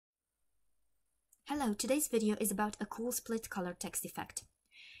Hello, today's video is about a cool split color text effect.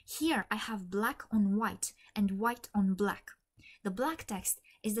 Here I have black on white and white on black. The black text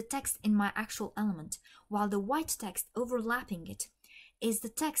is the text in my actual element, while the white text overlapping it is the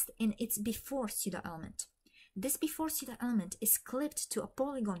text in its before pseudo element. This before pseudo element is clipped to a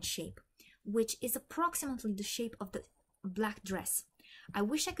polygon shape, which is approximately the shape of the black dress. I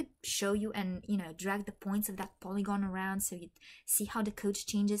wish I could show you and drag the points of that polygon around so you'd see how the code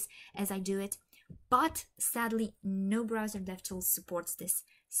changes as I do it. But sadly, no browser DevTools supports this,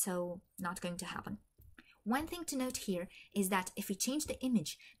 so not going to happen. One thing to note here is that if we change the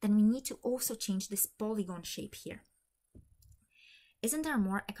image, then we need to also change this polygon shape here. Isn't there a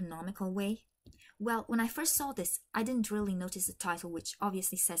more economical way? Well, when I first saw this, I didn't really notice the title, which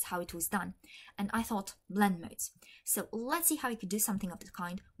obviously says how it was done, and I thought blend modes. So let's see how you could do something of the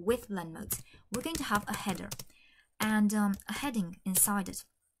kind with blend modes. We're going to have a header and a heading inside it,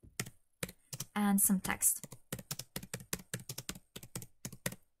 and some text.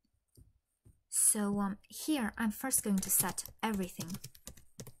 So here I'm first going to set everything.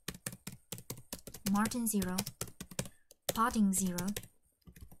 Margin 0, padding 0.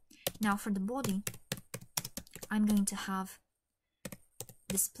 Now for the body, I'm going to have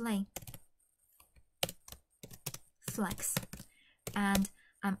display flex, and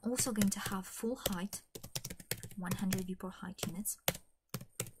I'm also going to have full height, 100 viewport height units.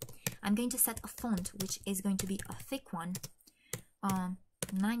 I'm going to set a font, which is going to be a thick one,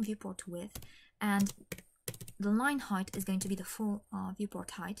 9 viewport width, and the line height is going to be the full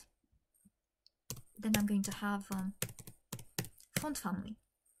viewport height. Then I'm going to have font family.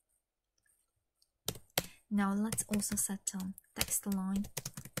 Now let's also set text align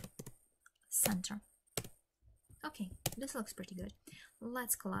center. Okay, this looks pretty good.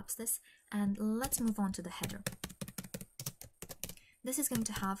 Let's collapse this and let's move on to the header. This is going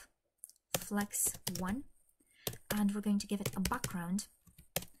to have flex 1, and we're going to give it a background,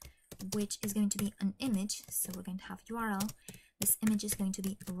 which is going to be an image. So we're going to have URL. This image is going to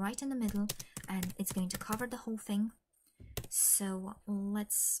be right in the middle, and it's going to cover the whole thing. So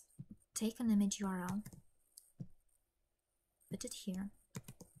let's take an image URL, put it here,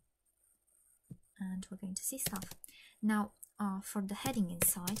 and we're going to see stuff. Now for the heading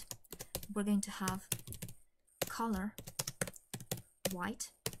inside, we're going to have color white,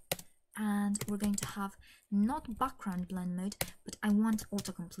 and we're going to have not background blend mode, but I want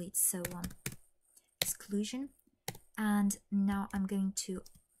autocomplete, so exclusion. And now I'm going to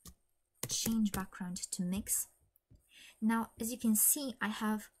change background to mix. Now as you can see, I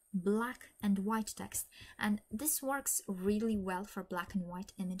have black and white text, and this works really well for black and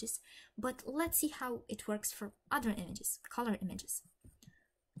white images, but let's see how it works for other images, color images.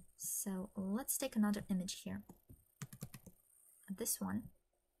 So let's take another image here, this one,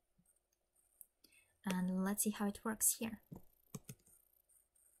 and let's see how it works here.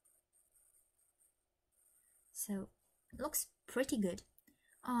 So it looks pretty good,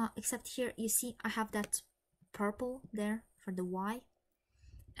 except here you see I have that purple there for the Y,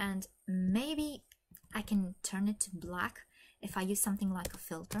 and maybe I can turn it to black if I use something like a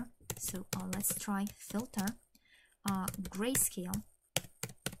filter. So let's try filter, grayscale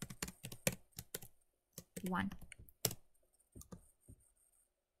 1.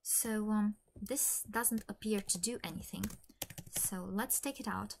 So this doesn't appear to do anything, so let's take it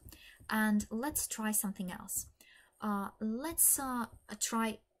out and let's try something else. Let's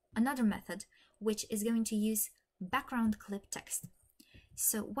try another method, which is going to use background clip text.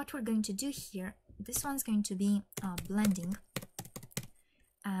 So what we're going to do here, this one's going to be blending,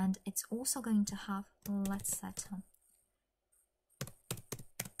 and it's also going to have, let's set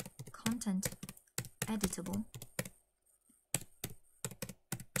content editable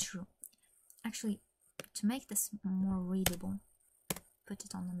true. Actually, to make this more readable, put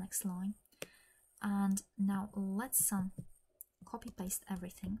it on the next line. And now let's copy paste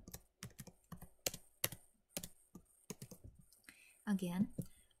everything. Again,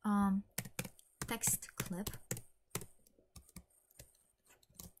 text clip.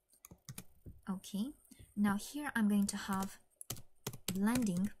 Okay, now here I'm going to have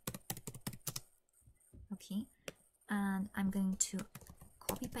blending. Okay, and I'm going to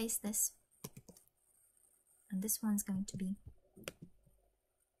copy paste this, and this one's going to be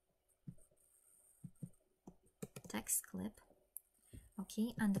text clip.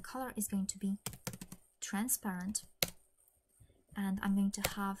 Okay, and the color is going to be transparent, and I'm going to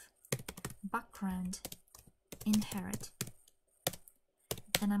have background inherit.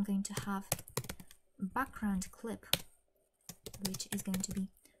 Then I'm going to have background clip, which is going to be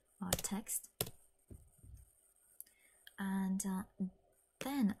text, and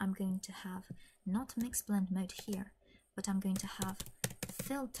then I'm going to have not mix blend mode here, but I'm going to have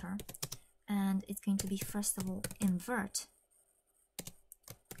filter, and it's going to be first of all invert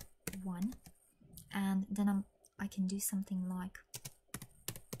 1, and then I can do something like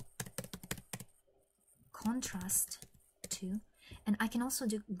contrast 2, and I can also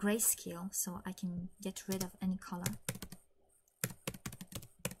do grayscale, so I can get rid of any color.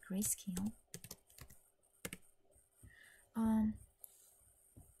 Grayscale.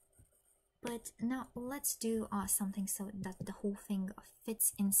 But now let's do something so that the whole thing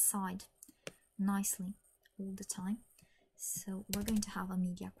fits inside nicely all the time. So we're going to have a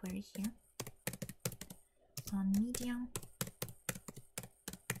media query here. Media.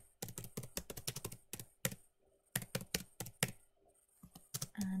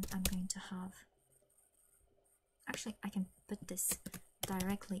 And I'm going to have, actually I can put this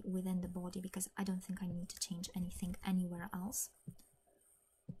directly within the body because I don't think I need to change anything anywhere else.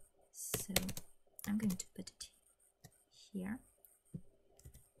 So I'm going to put it here.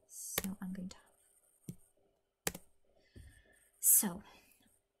 So I'm going to have, so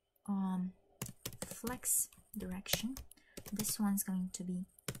flex direction, this one's going to be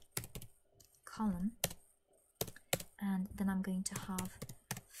column, and then I'm going to have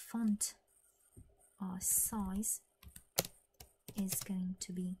font size is going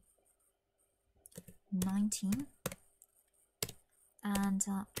to be 19, and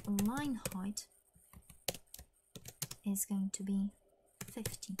line height is going to be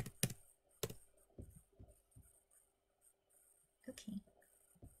 50. Okay.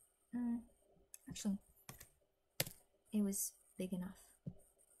 Actually, it was big enough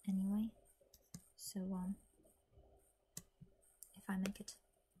anyway. So if I make it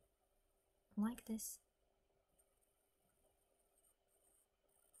like this,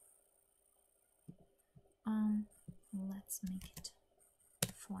 let's make it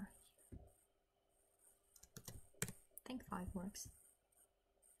 4. I think 5 works.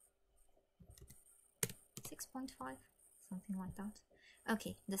 6.5, something like that.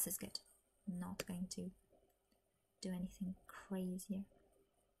 Okay, this is good. I'm not going to do anything crazier.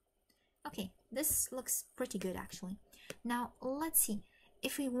 Okay, this looks pretty good actually. Now let's see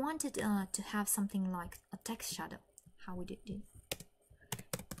if we wanted to have something like a text shadow. How would it do?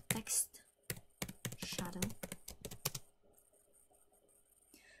 Text shadow.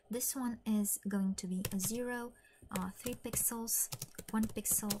 This one is going to be a 0, 3 pixels, 1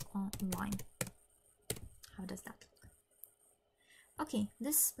 pixel line. How does that look? Okay,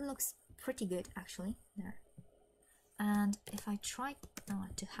 this looks pretty good actually there. And if I try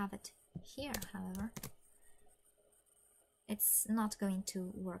to have it here, however, it's not going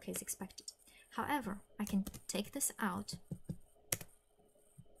to work as expected. However, I can take this out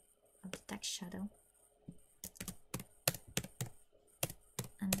of the text shadow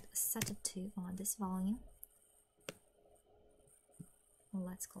and set it to this volume.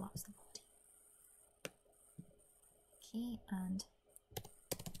 Let's collapse the body. Okay, and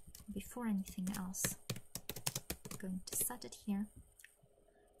before anything else, I'm going to set it here,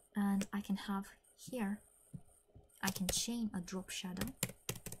 and I can have here, I can chain a drop shadow.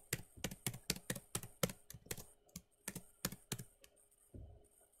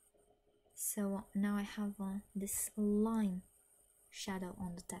 So now I have this line shadow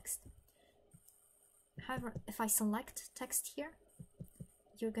on the text. However, if I select text here,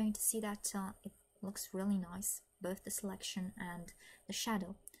 you're going to see that it looks really nice, both the selection and the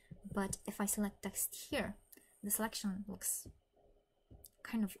shadow. But if I select text here, the selection looks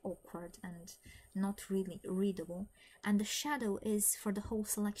kind of awkward and not really readable, and the shadow is for the whole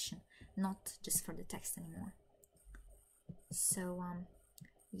selection, not just for the text anymore. So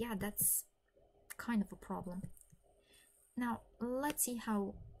yeah, that's kind of a problem. Now let's see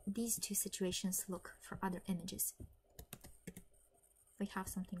how these two situations look for other images. We have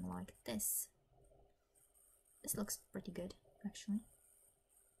something like this. This looks pretty good actually.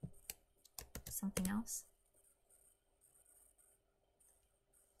 Something else.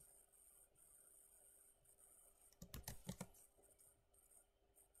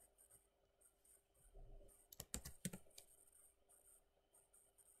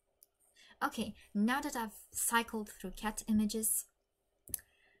 Okay, now that I've cycled through cat images,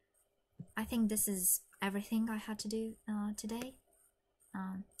 I think this is everything I had to do today.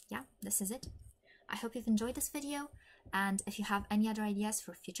 Yeah, this is it. I hope you've enjoyed this video, and if you have any other ideas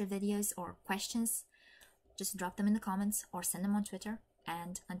for future videos or questions, just drop them in the comments or send them on Twitter,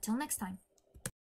 and until next time.